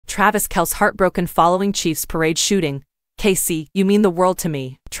Travis Kelce heartbroken following Chiefs parade shooting. KC, you mean the world to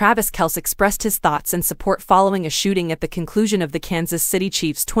me. Travis Kelce expressed his thoughts and support following a shooting at the conclusion of the Kansas City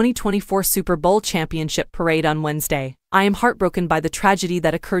Chiefs' 2024 Super Bowl championship parade on Wednesday. I am heartbroken by the tragedy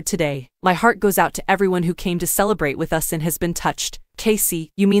that occurred today. My heart goes out to everyone who came to celebrate with us and has been touched. KC,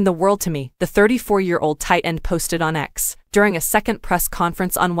 you mean the world to me, the 34-year-old tight end posted on X. During a second press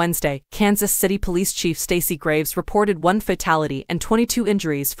conference on Wednesday, Kansas City Police Chief Stacey Graves reported 1 fatality and 22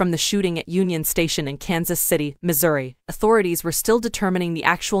 injuries from the shooting at Union Station in Kansas City, Missouri. Authorities were still determining the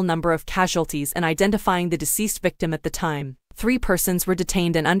actual number of casualties and identifying the deceased victim at the time. 3 persons were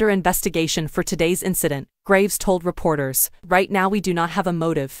detained and under investigation for today's incident, Graves told reporters. Right now we do not have a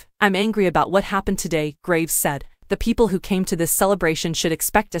motive. I'm angry about what happened today, Graves said. The people who came to this celebration should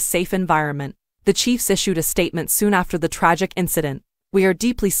expect a safe environment. The Chiefs issued a statement soon after the tragic incident. We are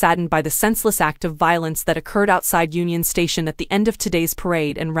deeply saddened by the senseless act of violence that occurred outside Union Station at the end of today's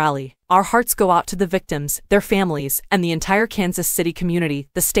parade and rally. Our hearts go out to the victims, their families, and the entire Kansas City community,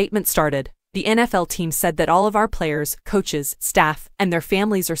 the statement started. The NFL team said that all of our players, coaches, staff, and their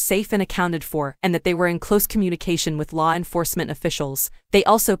families are safe and accounted for, and that they were in close communication with law enforcement officials. They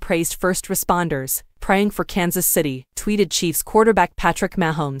also praised first responders, praying for Kansas City, tweeted Chiefs quarterback Patrick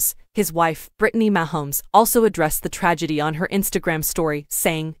Mahomes. His wife, Brittany Mahomes, also addressed the tragedy on her Instagram story,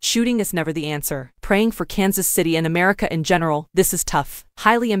 saying, "Shooting is never the answer. Praying for Kansas City and America in general, this is tough.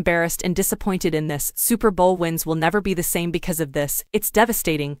 Highly embarrassed and disappointed in this. Super Bowl wins will never be the same because of this. It's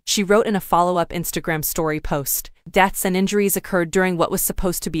devastating," she wrote in a follow-up Instagram story post. Deaths and injuries occurred during what was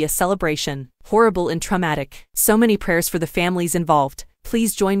supposed to be a celebration. Horrible and traumatic. So many prayers for the families involved.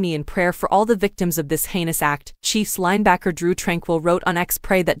 Please join me in prayer for all the victims of this heinous act. Chiefs linebacker Drew Tranquill wrote on X,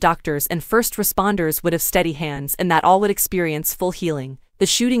 "Pray that doctors and first responders would have steady hands and that all would experience full healing." The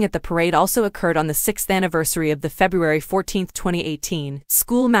shooting at the parade also occurred on the 6th anniversary of the February 14, 2018,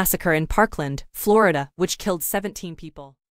 school massacre in Parkland, Florida, which killed 17 people.